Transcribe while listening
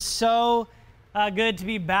so good to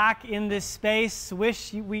be back in this space.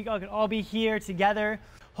 Wish we could all be here together.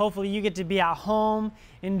 Hopefully you get to be at home,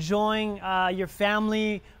 enjoying your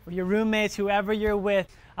family, or your roommates, whoever you're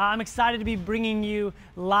with. I'm excited to be bringing you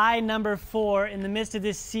lie number 4 in the midst of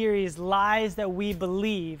this series, Lies That We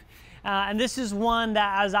Believe. And this is one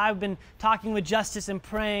that, as I've been talking with Justice and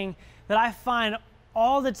praying, that I find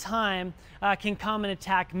all the time can come and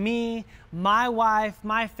attack me, my wife,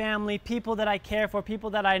 my family, people that I care for,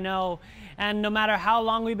 people that I know. And no matter how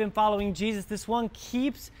long we've been following Jesus, this one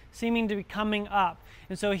keeps seeming to be coming up.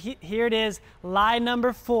 And so here it is, lie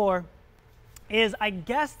number 4 is, I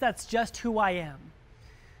guess that's just who I am.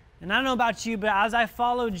 And I don't know about you, but as I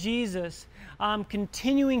follow Jesus, I'm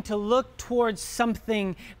continuing to look towards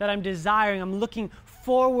something that I'm desiring. I'm looking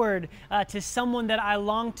forward to someone that I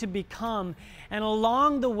long to become. And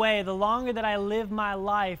along the way, the longer that I live my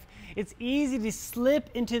life, it's easy to slip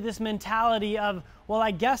into this mentality of, well,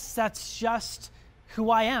 I guess that's just who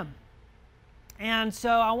I am. And so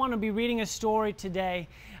I want to be reading a story today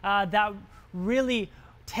that really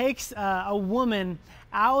takes a woman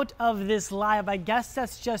out of this lie of, I guess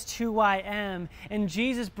that's just who I am, and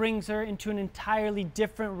Jesus brings her into an entirely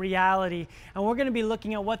different reality. And we're going to be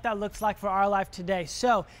looking at what that looks like for our life today.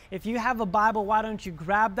 So if you have a Bible, why don't you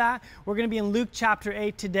grab that? We're going to be in Luke chapter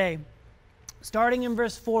 8 today. Starting in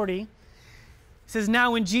verse 40, it says,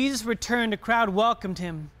 "Now when Jesus returned, a crowd welcomed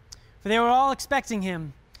him, for they were all expecting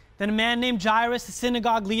him. Then a man named Jairus, the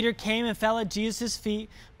synagogue leader, came and fell at Jesus'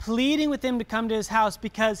 feet, pleading with him to come to his house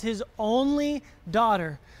because his only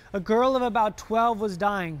daughter, a girl of about 12, was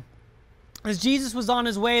dying. As Jesus was on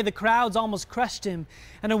his way, the crowds almost crushed him,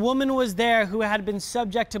 and a woman was there who had been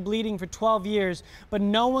subject to bleeding for 12 years, but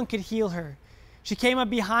no one could heal her. She came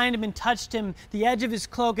up behind him and touched him, the edge of his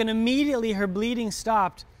cloak, and immediately her bleeding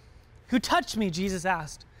stopped. 'Who touched me?' Jesus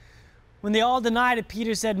asked. When they all denied it,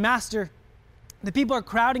 Peter said, 'Master, the people are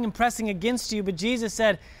crowding and pressing against you.' But Jesus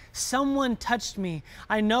said, 'Someone touched me.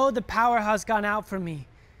 I know the power has gone out from me.'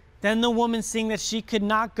 Then the woman, seeing that she could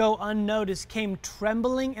not go unnoticed, came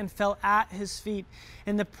trembling and fell at his feet.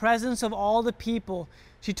 In the presence of all the people,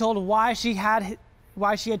 she told why she had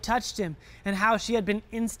touched him and how she had been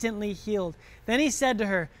instantly healed. Then he said to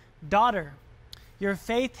her, 'Daughter, your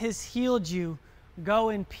faith has healed you. Go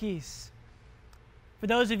in peace.'" For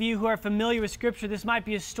those of you who are familiar with Scripture, this might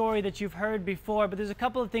be a story that you've heard before, but there's a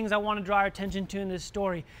couple of things I want to draw our attention to in this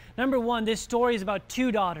story. Number one, this story is about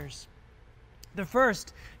 2 daughters. The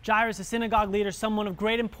first, Jairus, a synagogue leader, someone of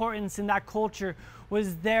great importance in that culture,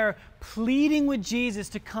 was there pleading with Jesus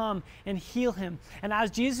to come and heal him. And as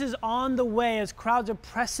Jesus is on the way, as crowds are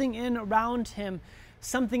pressing in around him,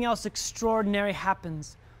 something else extraordinary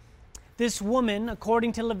happens. This woman,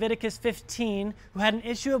 according to Leviticus 15, who had an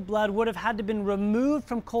issue of blood, would have had to been removed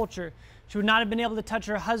from culture. She would not have been able to touch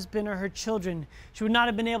her husband or her children. She would not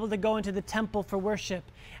have been able to go into the temple for worship.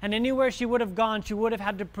 And anywhere she would have gone, she would have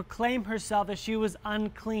had to proclaim herself as she was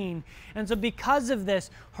unclean. And so because of this,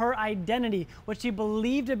 her identity, what she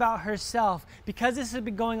believed about herself, because this had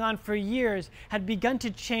been going on for years, had begun to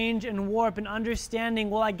change and warp, and understanding,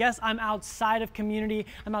 well, I guess I'm outside of community.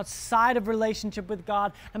 I'm outside of relationship with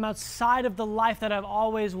God. I'm outside of the life that I've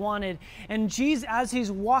always wanted. And Jesus, as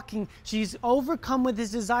he's walking, she's overcome with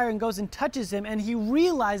his desire and goes and touches him, and he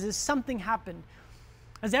realizes something happened.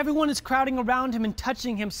 As everyone is crowding around him and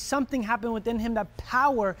touching him, something happened within him. That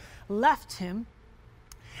power left him.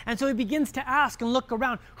 And so he begins to ask and look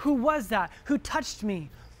around, who was that? Who touched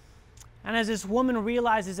me? And as this woman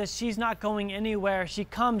realizes that she's not going anywhere, she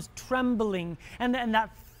comes trembling. And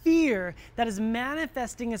that fear that is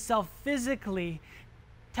manifesting itself physically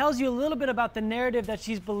tells you a little bit about the narrative that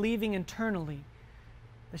she's believing internally.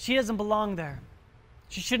 That she doesn't belong there.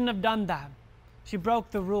 She shouldn't have done that. She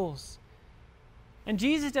broke the rules. And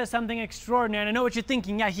Jesus does something extraordinary. And I know what you're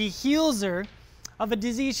thinking. Yeah, he heals her of a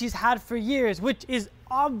disease she's had for years, which is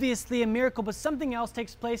obviously a miracle. But something else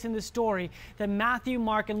takes place in this story that Matthew,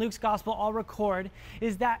 Mark, and Luke's gospel all record,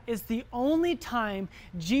 is that it's the only time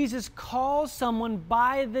Jesus calls someone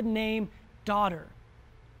by the name daughter.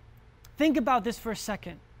 Think about this for a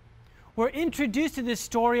second. We're introduced to this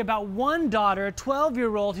story about one daughter, a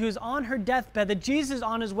 12-year-old, who's on her deathbed, that Jesus is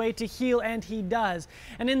on his way to heal, and he does.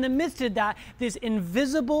 And in the midst of that, this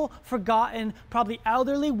invisible, forgotten, probably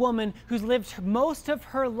elderly woman who's lived most of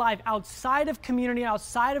her life outside of community,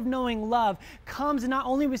 outside of knowing love, comes and not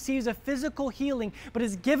only receives a physical healing, but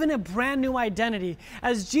is given a brand new identity.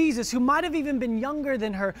 As Jesus, who might have even been younger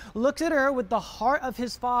than her, looks at her with the heart of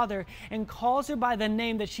his Father and calls her by the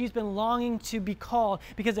name that she's been longing to be called,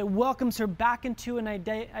 because it welcomes her back into an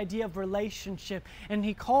idea of relationship, and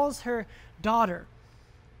he calls her daughter.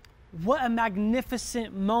 what a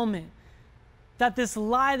magnificent moment that this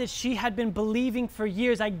lie that she had been believing for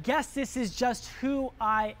years, I guess this is just who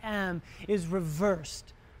I am, is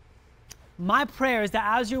reversed. My prayer is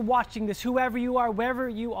that as you're watching this, whoever you are, wherever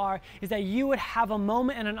you are, is that you would have a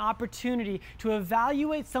moment and an opportunity to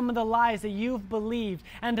evaluate some of the lies that you've believed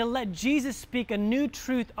and to let Jesus speak a new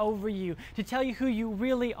truth over you, to tell you who you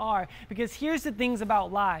really are. Because here's the things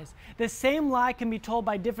about lies. The same lie can be told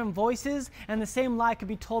by different voices, and the same lie can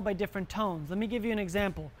be told by different tones. Let me give you an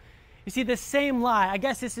example. You see, the same lie, I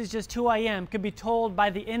guess this is just who I am, could be told by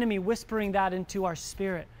the enemy whispering that into our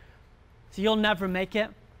spirit. So you'll never make it.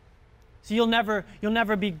 So you'll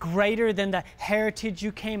never be greater than the heritage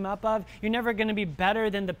you came up of. You're never going to be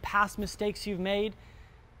better than the past mistakes you've made.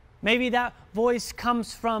 Maybe that voice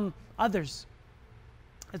comes from others.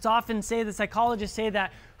 It's often said, the psychologists say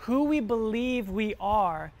that who we believe we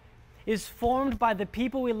are is formed by the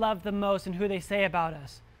people we love the most and who they say about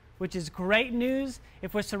us, which is great news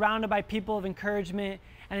if we're surrounded by people of encouragement,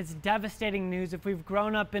 and it's devastating news if we've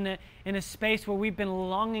grown up in a space where we've been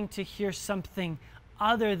longing to hear something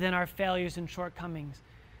other than our failures and shortcomings.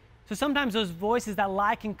 So sometimes those voices, that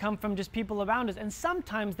lie can come from just people around us, and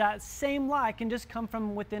sometimes that same lie can just come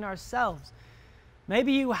from within ourselves.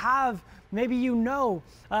 Maybe you know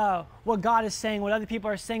what God is saying, what other people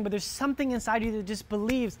are saying, but there's something inside you that just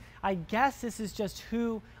believes, I guess this is just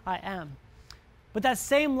who I am. But that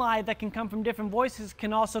same lie that can come from different voices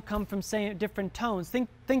can also come from different tones.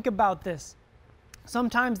 Think about this.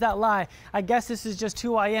 Sometimes that lie, I guess this is just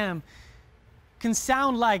who I am, can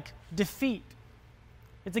sound like defeat.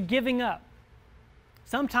 It's a giving up.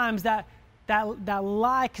 Sometimes that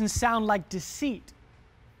lie can sound like deceit.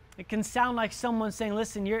 It can sound like someone saying,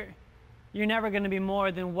 listen, you're never going to be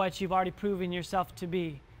more than what you've already proven yourself to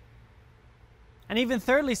be. And even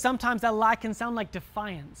thirdly, sometimes that lie can sound like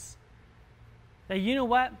defiance. That, you know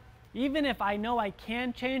what? Even if I know I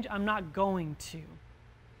can change, I'm not going to.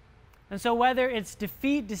 And so whether it's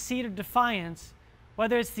defeat, deceit, or defiance,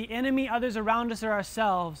 whether it's the enemy, others around us, or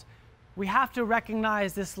ourselves, we have to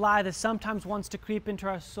recognize this lie that sometimes wants to creep into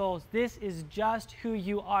our souls. This is just who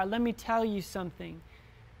you are. Let me tell you something.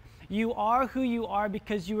 You are who you are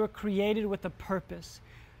because you were created with a purpose.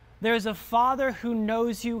 There's a Father who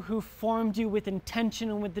knows you, who formed you with intention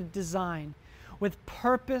and with a design, with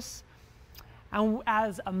purpose. And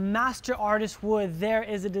as a master artist would, there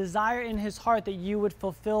is a desire in his heart that you would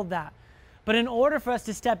fulfill that. But in order for us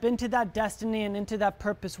to step into that destiny and into that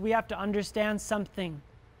purpose, we have to understand something.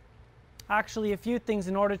 Actually, a few things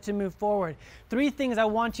in order to move forward. 3 things I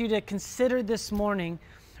want you to consider this morning,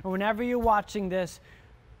 or whenever you're watching this,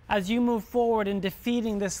 as you move forward in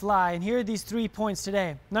defeating this lie. And here are these 3 points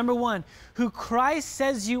today. Number 1, who Christ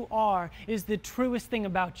says you are is the truest thing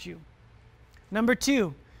about you. Number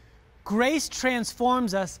 2, grace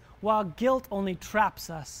transforms us while guilt only traps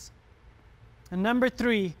us. And number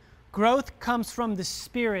 3, growth comes from the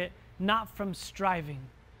Spirit, not from striving.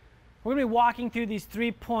 We're going to be walking through these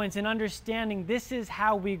 3 points and understanding this is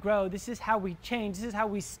how we grow, this is how we change, this is how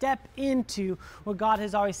we step into what God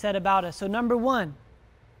has always said about us. So number 1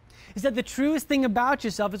 is that the truest thing about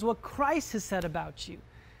yourself is what Christ has said about you.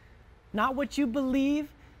 Not what you believe,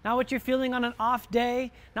 not what you're feeling on an off day,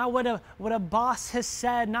 not what a boss has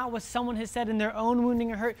said, not what someone has said in their own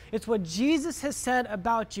wounding or hurt. It's what Jesus has said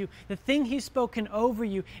about you. The thing he's spoken over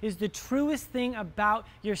you is the truest thing about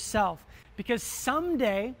yourself. Because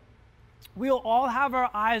someday, we'll all have our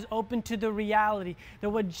eyes open to the reality that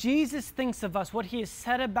what Jesus thinks of us, what he has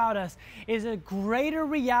said about us, is a greater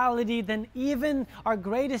reality than even our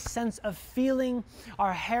greatest sense of feeling,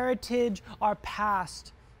 our heritage, our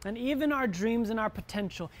past, and even our dreams and our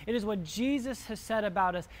potential. It is what Jesus has said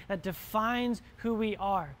about us that defines who we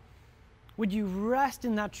are. Would you rest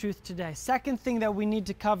in that truth today? Second thing that we need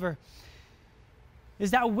to cover is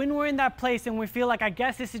that when we're in that place and we feel like, I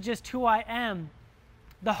guess this is just who I am,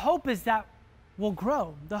 the hope is that we'll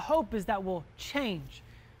grow. The hope is that we'll change.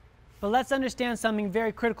 But let's understand something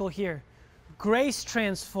very critical here. Grace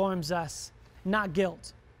transforms us, not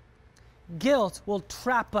guilt. Guilt will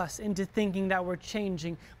trap us into thinking that we're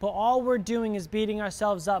changing, but all we're doing is beating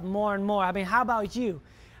ourselves up more and more. I mean, how about you?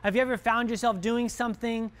 Have you ever found yourself doing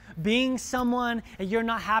something, being someone that you're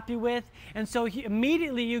not happy with? And so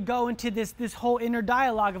immediately you go into this whole inner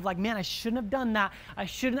dialogue of like, man, I shouldn't have done that.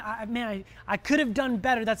 I could have done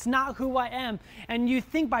better. That's not who I am. And you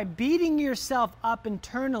think by beating yourself up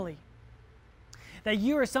internally that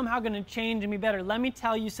you are somehow going to change and be better. Let me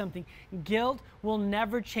tell you something. Guilt will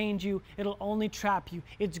never change you. It'll only trap you.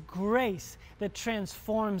 It's grace that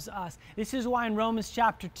transforms us. This is why in Romans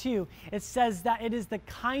chapter 2, it says that it is the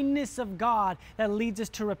kindness of God that leads us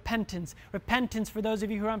to repentance. Repentance, for those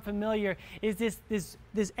of you who are unfamiliar, is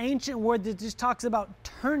this ancient word that just talks about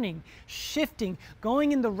turning, shifting,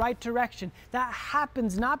 going in the right direction. That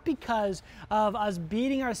happens not because of us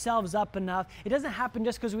beating ourselves up enough. It doesn't happen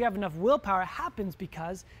just because we have enough willpower. It happens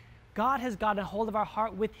because God has gotten a hold of our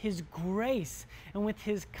heart with His grace and with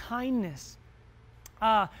His kindness.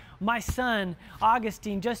 My son,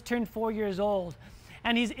 Augustine, just turned 4 years old,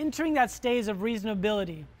 and he's entering that stage of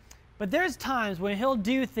reasonability. But there's times when he'll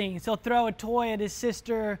do things. He'll throw a toy at his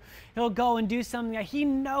sister. He'll go and do something that he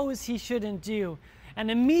knows he shouldn't do. And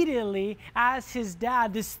immediately, as his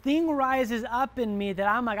dad, this thing rises up in me that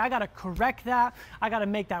I'm like, I got to correct that. I got to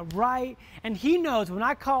make that right. And he knows when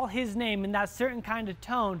I call his name in that certain kind of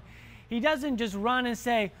tone, he doesn't just run and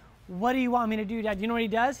say, what do you want me to do, Dad? You know what he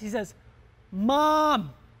does? He says,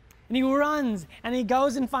 Mom. And he runs and he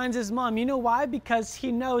goes and finds his mom. You know why? Because he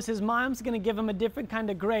knows his mom's going to give him a different kind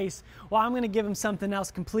of grace, while I'm going to give him something else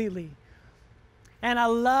completely. And I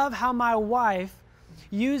love how my wife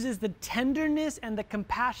uses the tenderness and the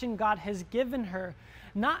compassion God has given her,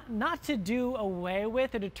 not to do away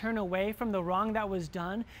with or to turn away from the wrong that was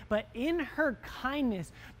done, but in her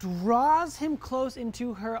kindness draws him close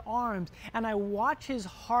into her arms. And I watch his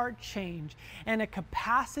heart change and a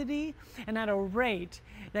capacity and at a rate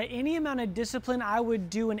that any amount of discipline I would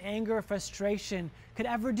do in anger or frustration could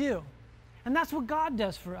ever do. And that's what God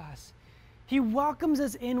does for us. He welcomes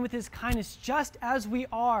us in with His kindness just as we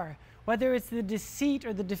are, whether it's the deceit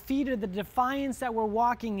or the defeat or the defiance that we're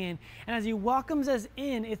walking in. And as He welcomes us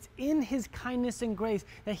in, it's in His kindness and grace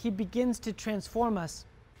that He begins to transform us.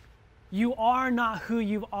 You are not who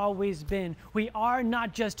you've always been. We are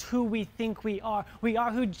not just who we think we are. We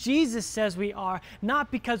are who Jesus says we are,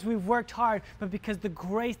 not because we've worked hard, but because the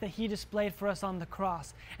grace that He displayed for us on the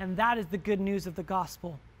cross. And that is the good news of the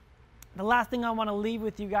gospel. The last thing I want to leave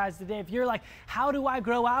with you guys today, if you're like, how do I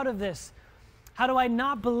grow out of this? How do I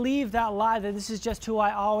not believe that lie that this is just who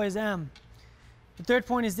I always am? The third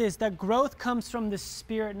point is this, that growth comes from the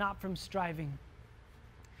Spirit, not from striving.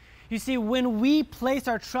 You see, when we place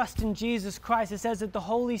our trust in Jesus Christ, it says that the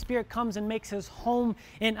Holy Spirit comes and makes His home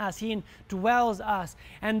in us. He indwells us.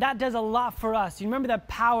 And that does a lot for us. You remember that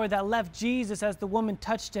power that left Jesus as the woman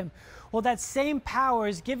touched Him? Well, that same power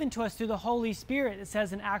is given to us through the Holy Spirit, it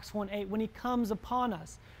says in Acts 1:8, when He comes upon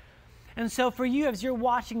us. And so for you, as you're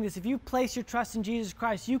watching this, if you place your trust in Jesus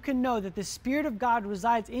Christ, you can know that the Spirit of God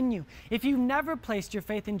resides in you. If you've never placed your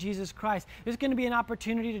faith in Jesus Christ, there's going to be an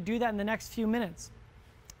opportunity to do that in the next few minutes.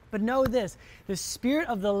 But know this, the Spirit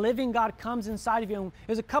of the living God comes inside of you. And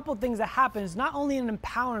there's a couple things that happen. It's not only an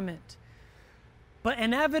empowerment, but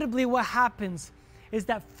inevitably what happens is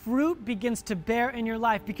that fruit begins to bear in your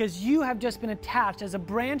life because you have just been attached as a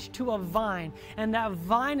branch to a vine, and that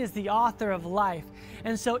vine is the author of life.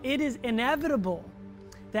 And so it is inevitable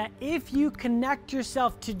that if you connect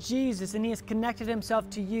yourself to Jesus and He has connected Himself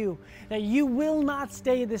to you, that you will not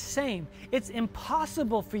stay the same. It's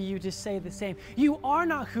impossible for you to stay the same. You are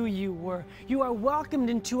not who you were. You are welcomed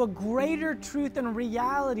into a greater truth and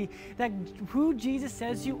reality that who Jesus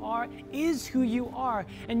says you are is who you are.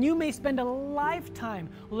 And you may spend a lifetime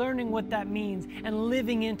learning what that means and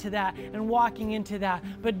living into that and walking into that.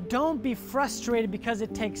 But don't be frustrated because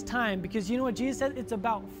it takes time, because you know what Jesus says? It's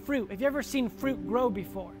about fruit. Have you ever seen fruit grow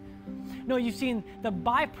before? No, you've seen the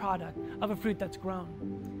byproduct of a fruit that's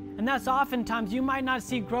grown. And that's oftentimes, you might not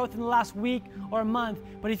see growth in the last week or month,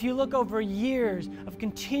 but if you look over years of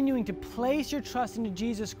continuing to place your trust into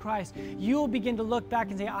Jesus Christ, you will begin to look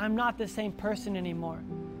back and say, I'm not the same person anymore.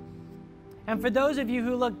 And for those of you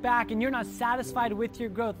who look back and you're not satisfied with your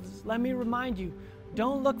growth, let me remind you,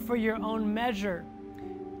 don't look for your own measure.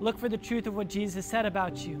 Look for the truth of what Jesus said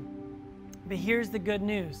about you. But here's the good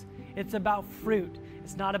news. It's about fruit.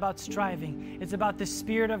 It's not about striving. It's about the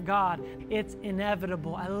Spirit of God. It's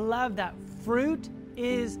inevitable. I love that. Fruit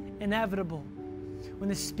is inevitable. When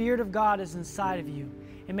the Spirit of God is inside of you,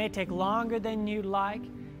 it may take longer than you'd like.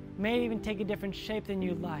 It may even take a different shape than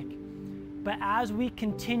you'd like. But as we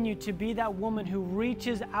continue to be that woman who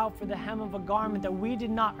reaches out for the hem of a garment that we did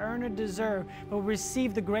not earn or deserve, but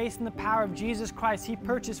receive the grace and the power of Jesus Christ He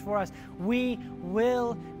purchased for us, we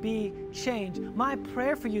will be changed. My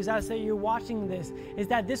prayer for you as you're watching this is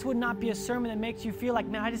that this would not be a sermon that makes you feel like,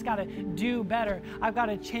 man, I just got to do better. I've got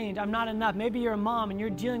to change. I'm not enough. Maybe you're a mom and you're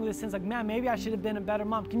dealing with this sense like, man, maybe I should have been a better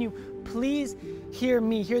mom. Can you please hear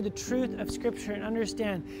me, hear the truth of Scripture, and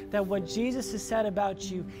understand that what Jesus has said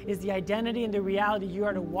about you is the identity and the reality you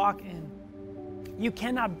are to walk in. You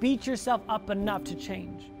cannot beat yourself up enough to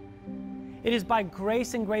change. It is by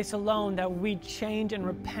grace and grace alone that we change and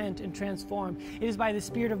repent and transform. It is by the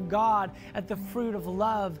Spirit of God that the fruit of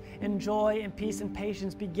love and joy and peace and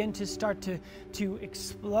patience begin to start to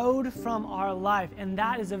explode from our life. And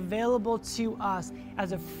that is available to us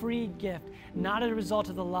as a free gift, not as a result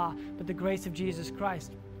of the law, but the grace of Jesus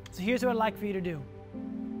Christ. So here's what I'd like for you to do.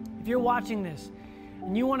 If you're watching this,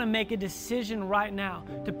 and you want to make a decision right now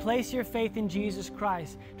to place your faith in Jesus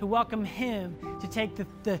Christ, to welcome Him to take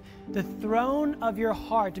the throne of your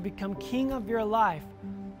heart, to become King of your life,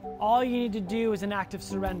 all you need to do is an act of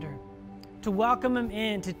surrender. To welcome Him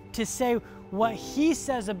in, to say what He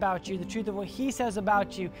says about you, the truth of what He says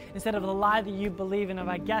about you, instead of the lie that you believe in of,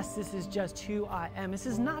 I guess this is just who I am. This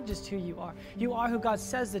is not just who you are. You are who God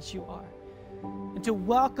says that you are. And to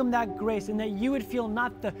welcome that grace, and that you would feel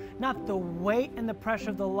not the weight and the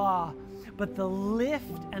pressure of the law, but the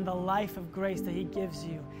lift and the life of grace that He gives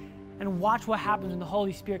you. And watch what happens when the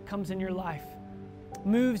Holy Spirit comes in your life.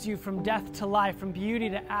 Moves you from death to life, from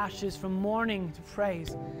beauty to ashes, from mourning to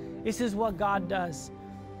praise. This is what God does.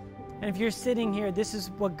 And if you're sitting here, this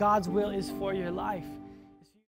is what God's will is for your life.